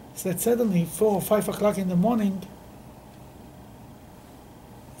 said suddenly, 4 or 5 o'clock in the morning,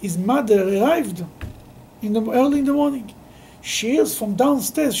 his mother arrived early in the morning. She hears from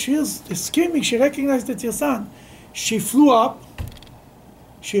downstairs, she hears the screaming, she recognized it's her son. She flew up,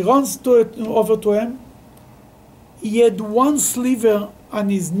 she runs over to him. He had one sliver on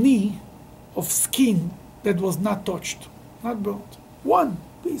his knee of skin that was not touched, not burnt. One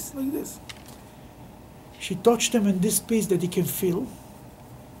piece like this. She touched him in this piece that he can feel.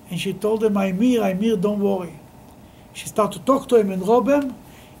 And she told him, Amir, don't worry. She started to talk to him and rub him.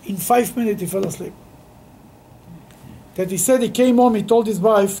 In 5 minutes, he fell asleep. That he said he came home, he told his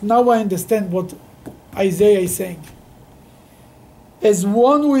wife, now I understand what Isaiah is saying. As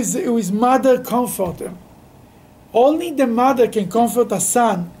one who his mother comforted him, Only the mother can comfort a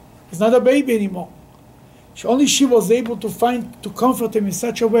son. He's not a baby anymore. Only she was able to comfort him in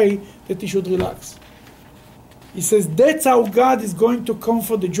such a way that he should relax. He says that's how God is going to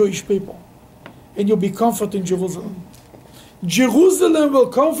comfort the Jewish people. And you'll be comforted in Jerusalem. Jerusalem will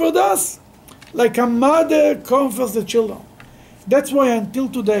comfort us like a mother comforts the children. That's why until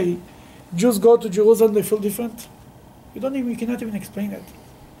today, Jews go to Jerusalem, they feel different. You cannot even explain it.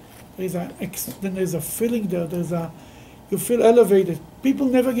 There's a feeling there. You feel elevated. People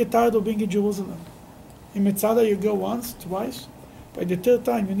never get tired of being in Jerusalem. In Metzada, you go once, twice. By the third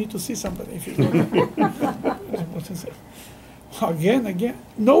time, you need to see somebody. If you go there. Again.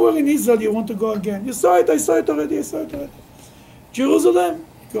 Nowhere in Israel you want to go again. I saw it already. Jerusalem,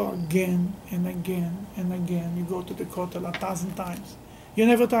 you go again and again and again. You go to the Kotel 1,000 times. You're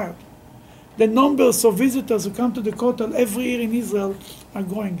never tired. The numbers of visitors who come to the Kotel every year in Israel are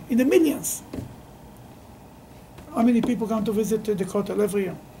growing in the millions. How many people come to visit the Kotel every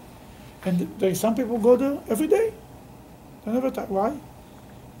year? And some people go there every day. They're never tired. Why?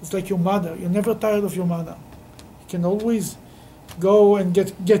 It's like your mother. You're never tired of your mother. You can always go and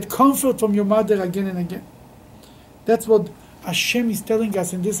get comfort from your mother again and again. That's what Hashem is telling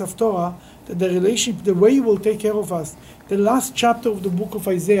us in this Haftorah, that the relationship, the way He will take care of us. The last chapter of the book of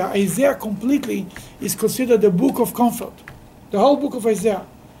Isaiah completely is considered the book of comfort. The whole book of Isaiah,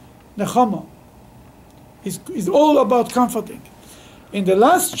 Nehemiah, is all about comforting. In the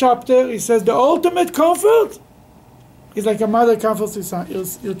last chapter, he says the ultimate comfort is like a mother comforts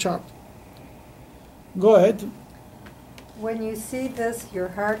your child. Go ahead. When you see this, your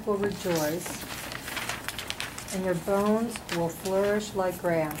heart will rejoice, and your bones will flourish like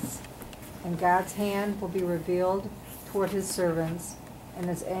grass, and God's hand will be revealed toward His servants, and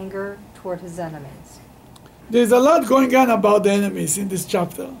His anger toward His enemies. There's a lot going on about the enemies in this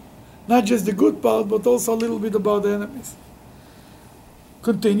chapter. Not just the good part, but also a little bit about the enemies.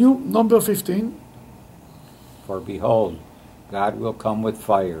 Continue, number 15. For behold, God will come with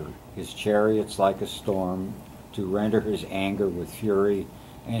fire, His chariots like a storm, to render His anger with fury,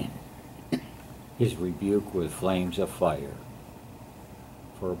 and His rebuke with flames of fire.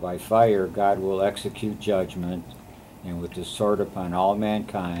 For by fire God will execute judgment, and with the sword upon all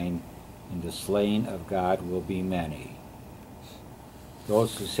mankind, and the slain of God will be many.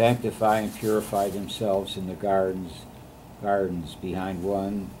 Those who sanctify and purify themselves in the gardens behind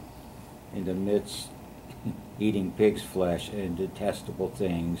one, in the midst, eating pig's flesh and detestable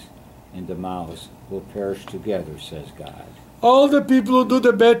things, and the mouse will perish together, says God. All the people who do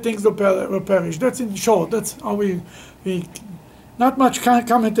the bad things will perish. That's in short. That's how we not much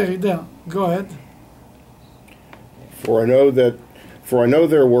commentary there. Go ahead. For I know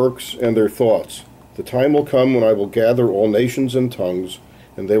their works and their thoughts. The time will come when I will gather all nations and tongues,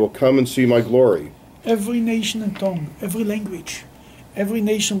 and they will come and see my glory. Every nation and tongue, every language, every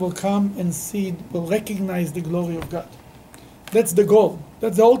nation will come and see, will recognize the glory of God. That's the goal.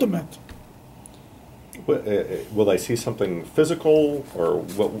 That's the ultimate. Will they see something physical, or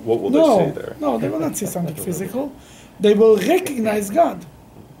what will they see there? No, they will not see something physical. They will recognize God.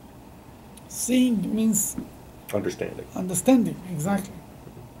 Seeing means understanding, exactly.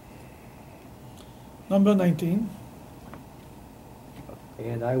 Number 19.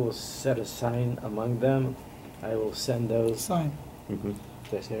 And I will set a sign among them. I will send those. Sign. Mm-hmm.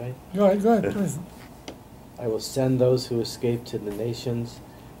 Did I say it right? Go ahead, please. I will send those who escape to the nations,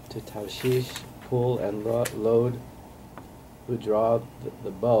 to Tarshish, Pul, and Lod, who draw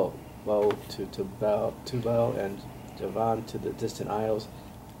the bow to Tubal and Javan, to the distant isles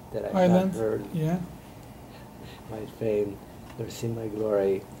that I have not heard my fame, nor seen my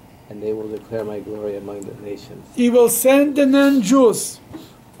glory, and they will declare my glory among the nations. He will send the non-Jews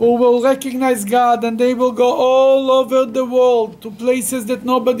who will recognize God, and they will go all over the world to places that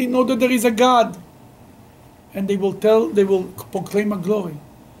nobody knows that there is a God. And they will proclaim a glory.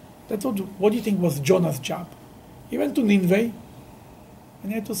 That's what do you think was Jonah's job? He went to Nineveh,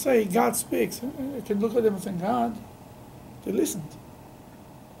 and he had to say, God speaks. I can look at them and say, God. They listened.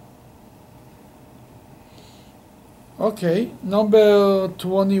 Okay, number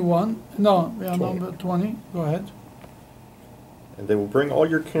 21. No, we are 20. Number 20. Go ahead. And they will bring all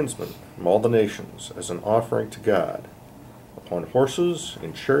your kinsmen from all the nations as an offering to God, upon horses,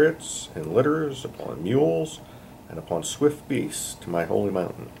 and chariots, and litters, upon mules, and upon swift beasts, to my holy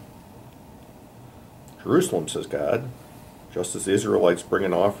mountain. Jerusalem, says God, just as the Israelites bring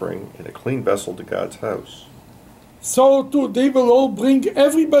an offering in a clean vessel to God's house. So too, they will all bring,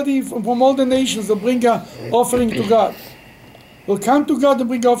 everybody from all the nations will bring an offering to God. Will come to God and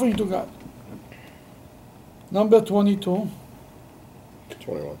bring offering to God. Number 22.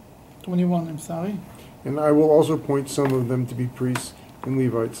 21. 21, I'm sorry. And I will also appoint some of them to be priests and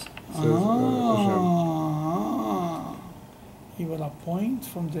Levites, says Hashem. He will appoint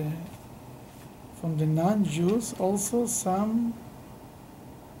from the non-Jews also some.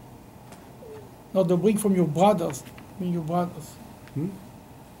 No, they bring from your brothers. Your brothers.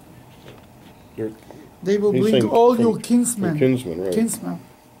 Your- They will He's bring saying all from- your kinsmen. Your kinsmen, right. Kinsmen.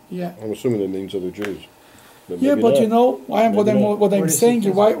 Yeah. I'm assuming that means other Jews. Yeah, maybe but not. you know, what Maybe not. I'm is saying,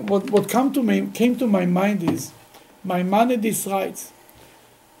 it? what came to my mind is, Maimonides writes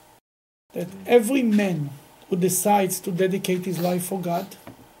that every man who decides to dedicate his life for God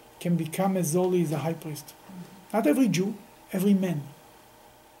can become as holy as a high priest. Not every Jew, every man.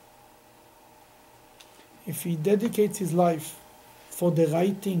 If he dedicates his life for the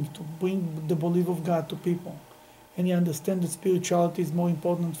right thing, to bring the belief of God to people, and he understands that spirituality is more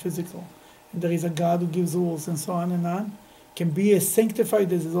important than physical, and there is a God who gives rules, and so on and on, can be as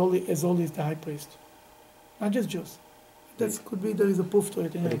sanctified as holy as the high priest. Not just Jews. That could be, there is a proof to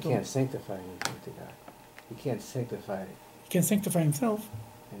it in But he the Torah. can't sanctify anything to God. He can't sanctify, He can sanctify himself.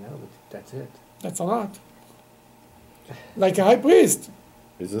 but that's it. That's a lot. Like a high priest.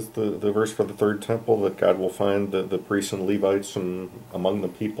 Is this the verse for the third temple that God will find the priests and Levites among the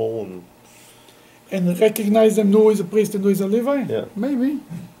people? And recognize them who is a priest and who is a Levite? Yeah. Maybe.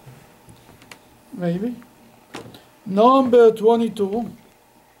 Number 22.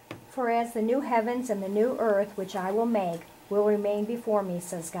 For as the new heavens and the new earth which I will make will remain before me,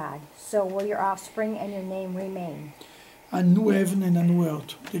 says God, so will your offspring and your name remain. A new heaven and a new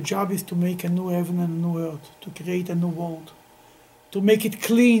earth. The job is to make a new heaven and a new earth, to create a new world, to make it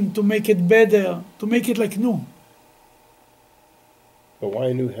clean, to make it better, to make it like new. But why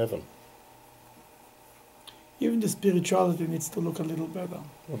a new heaven? Even the spirituality needs to look a little better.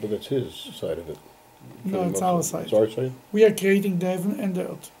 Well, but that's his side of it. No, it's our side. It's our side? We are creating the heaven and the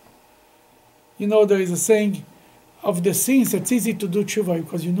earth. You know, there is a saying, of the sins, it's easy to do tshuva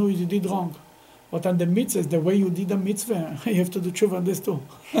because you know you did wrong. But on the mitzvahs, the way you did a mitzvah, you have to do tshuva on this too.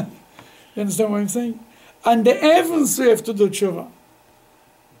 You understand what I'm saying? On the heavens, you have to do tshuva.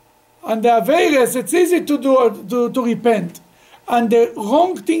 On the Averes, it's easy to repent. And the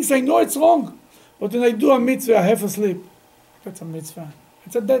wrong things, I know it's wrong. But when I do a mitzvah, I have a sleep. That's a mitzvah.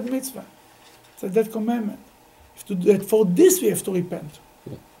 It's a dead mitzvah. It's a dead commandment. For this, we have to repent.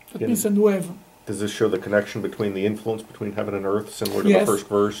 That Yeah. means a new heaven. Does this show the connection between the influence between heaven and earth, similar to Yes. the first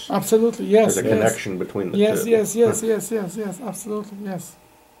verse? Absolutely, yes. There's a yes. connection between the Yes, two. yes, absolutely, yes.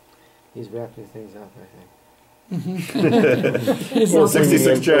 He's wrapping things up, I think. It's Well, not-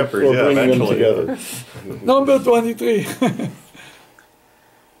 66 chapters, Or yeah, bringing them eventually. together. Number 23.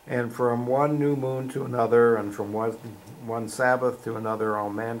 And from one new moon to another, and from one Sabbath to another, all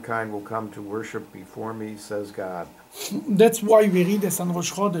mankind will come to worship before me, says God. That's why we read this on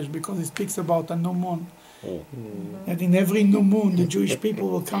Rosh Chodesh, because it speaks about a new moon. Oh. And in every new moon, the Jewish people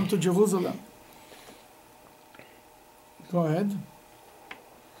will come to Jerusalem. Go ahead.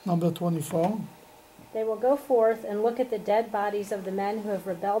 Number 24. They will go forth and look at the dead bodies of the men who have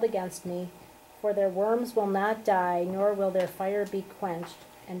rebelled against me, for their worms will not die, nor will their fire be quenched,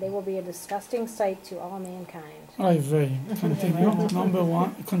 and they will be a disgusting sight to all mankind. I very. Continue. Number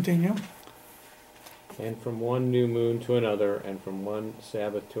 1. Continue. And from one new moon to another, and from one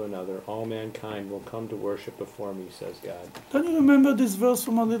Sabbath to another, all mankind will come to worship before me, says God. Don't you remember this verse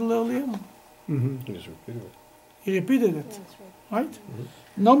from a little earlier? Just repeat it. He repeated it, That's right. right?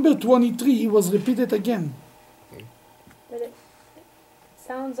 Number 23 was repeated again. But it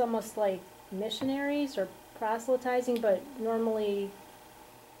sounds almost like missionaries or proselytizing, but normally,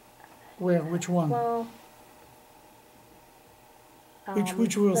 Where? Which one? well...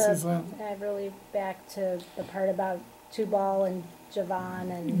 Which verse is that? Really back to the part about Tubal and Javan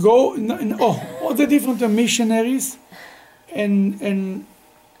and... All the different missionaries, and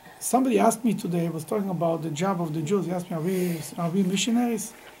somebody asked me today. I was talking about the job of the Jews. He asked me, "Are we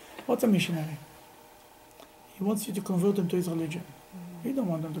missionaries? What's a missionary?" He wants you to convert them to his religion. We don't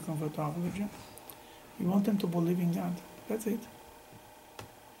want them to convert to our religion. We want them to believe in God. That's it.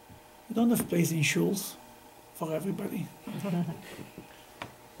 We don't have place in shuls for everybody.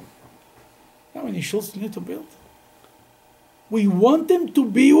 How many shuls do you need to build? We want them to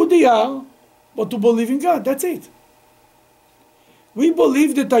be who they are, but to believe in God. That's it. We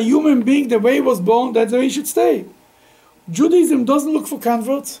believe that a human being, the way he was born, that's the way he should stay. Judaism doesn't look for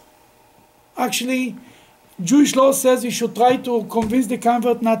converts. Actually, Jewish law says you should try to convince the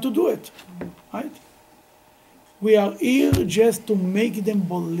convert not to do it. Right? We are here just to make them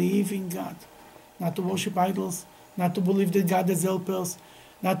believe in God. Not to worship idols, not to believe that God has helpers,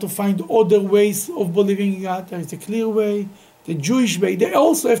 not to find other ways of believing in God. There is a clear way, the Jewish way. They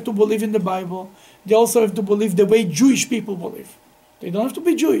also have to believe in the Bible. They also have to believe the way Jewish people believe. They don't have to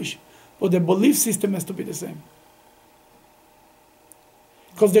be Jewish, but the belief system has to be the same.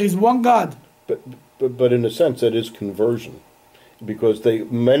 Because there is one God. But in a sense, that is conversion, because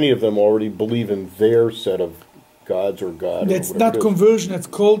many of them already believe in their set of gods or God. That's not conversion. It's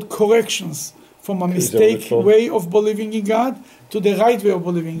called corrections from a mistake way of believing in God to the right way of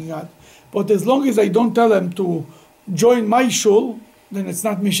believing in God. But as long as I don't tell them to join my shul, then it's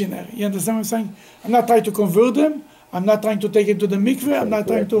not missionary. You understand what I'm saying? I'm not trying to convert them. I'm not trying to take it to the mikveh.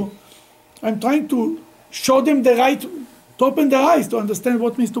 I'm trying to show them the right, to open their eyes to understand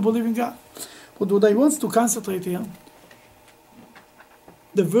what it means to believe in God. But what I want to concentrate here,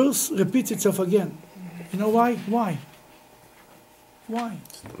 the verse repeats itself again. You know why? Why?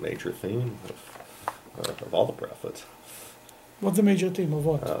 It's the major theme of all the prophets. What's the major theme of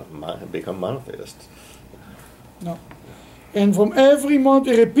what? Become monotheists. No. And from every month,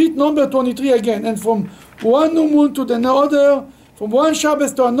 we repeat number 23 again. And from one new moon to the other, from one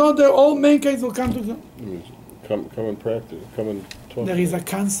Shabbos to another, all mankind will come to the... Come and practice. Come and talk. There is a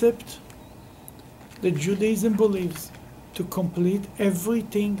concept that Judaism believes to complete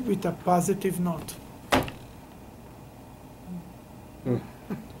everything with a positive note.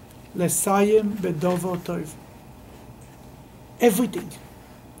 Lesayim bedover tov. Everything.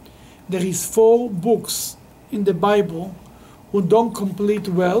 There is 4 books in the Bible who don't complete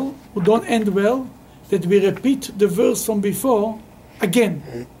well, who don't end well, that we repeat the verse from before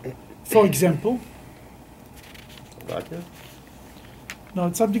again. For example, no,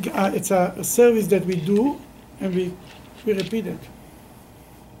 it's something. It's a service that we do, and we repeat it.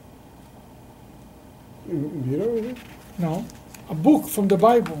 You know what? No, a book from the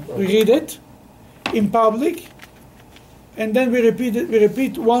Bible. We read it in public, and then we repeat it. We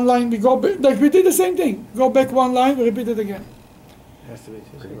repeat one line. We go back, like we did the same thing. Go back one line. We repeat it again. It has to be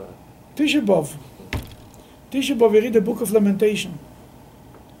Tisha B'Av. Tisha B'Av. Tisha B'Av. We read the book of Lamentation.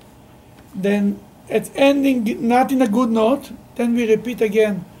 Then it's ending not in a good note. Then we repeat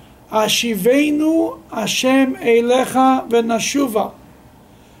again. Ashivenu Hashem Eilecha v'Nashuva.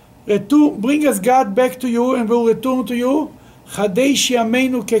 Bring us God back to you, and we'll return to you. Chadesh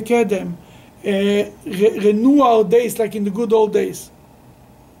Yameinu Kekedem. Renew our days like in the good old days.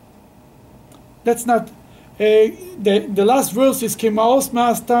 That's not. The last verse is Kemaos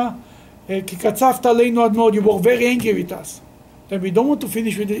Master Kikatzavta Leinu Ad Mod. You were very angry with us. Then we don't want to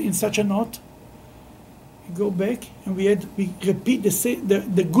finish with it in such a note. We go back and we repeat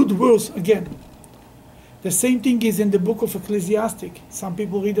the good verse again. The same thing is in the book of Ecclesiastic. Some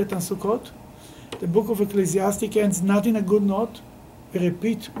people read it on Sukkot. The book of Ecclesiastic ends not in a good note. We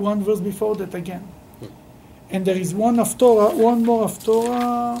repeat one verse before that again. And there is one more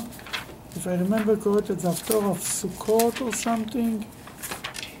Haftorah. If I remember correctly, it's Haftorah of Sukkot or something.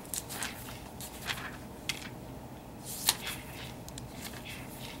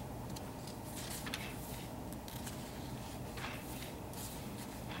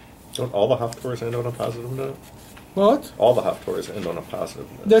 Don't all the Haftorahs end on a positive note? What? All the Haftorahs end on a positive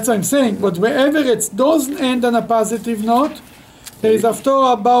note. That's what I'm saying. But wherever it doesn't end on a positive note, there is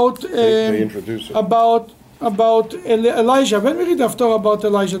Haftorah about they introduce it. about Elijah. When we read Haftorah about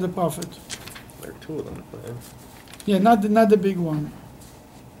Elijah the prophet, There are 2 of them. Right? yeah, not the big one.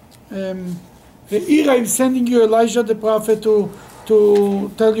 Here I'm sending you Elijah the prophet to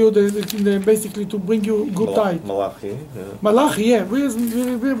tell you basically to bring you good tide. Malachi. Yeah. Malachi, yeah.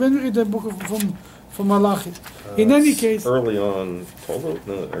 When we read the book from Malachi. In any case, early on,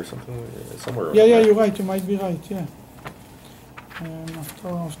 Toldot or something, somewhere. yeah, you're right. You might be right. Yeah. After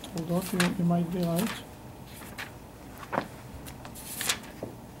Toldot, you might be right.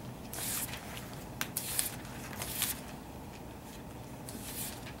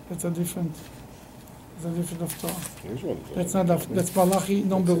 That's a different Haftorah. That's not that's Malachi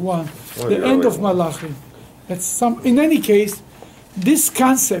number 1. The end of Malachi. In any case, this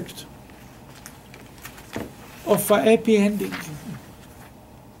concept of a happy ending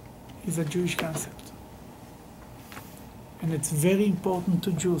is a Jewish concept. And it's very important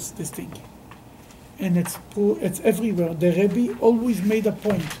to Jews, this thing. And it's everywhere. The Rebbe always made a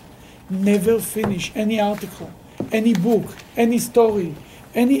point. Never finish any article, any book, any story,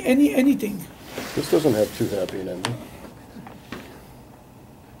 anything. This doesn't have too happy an ending.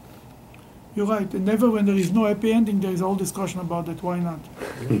 You're right. And never when there is no happy ending, there is all discussion about it. Why not?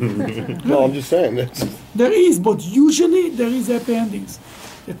 No, I'm just saying that. There is, but usually there is happy endings.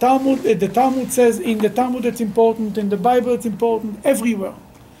 The Talmud says in the Talmud it's important, in the Bible it's important, everywhere.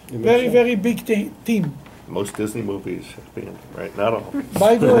 Very, very big theme. Most Disney movies have been, right? Not all.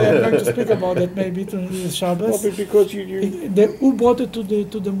 By the way, I'm going to speak about that maybe to the Well, Shabbos. because you Who brought it to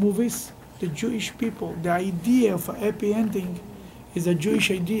the movies? The Jewish people. The idea of a happy ending is a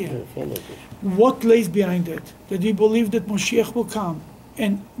Jewish idea. filmmakers. What lays behind it? That we believe that Moshiach will come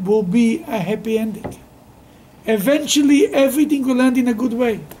and will be a happy ending. Eventually, everything will end in a good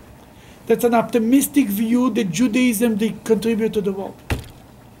way. That's an optimistic view that Judaism they contribute to the world.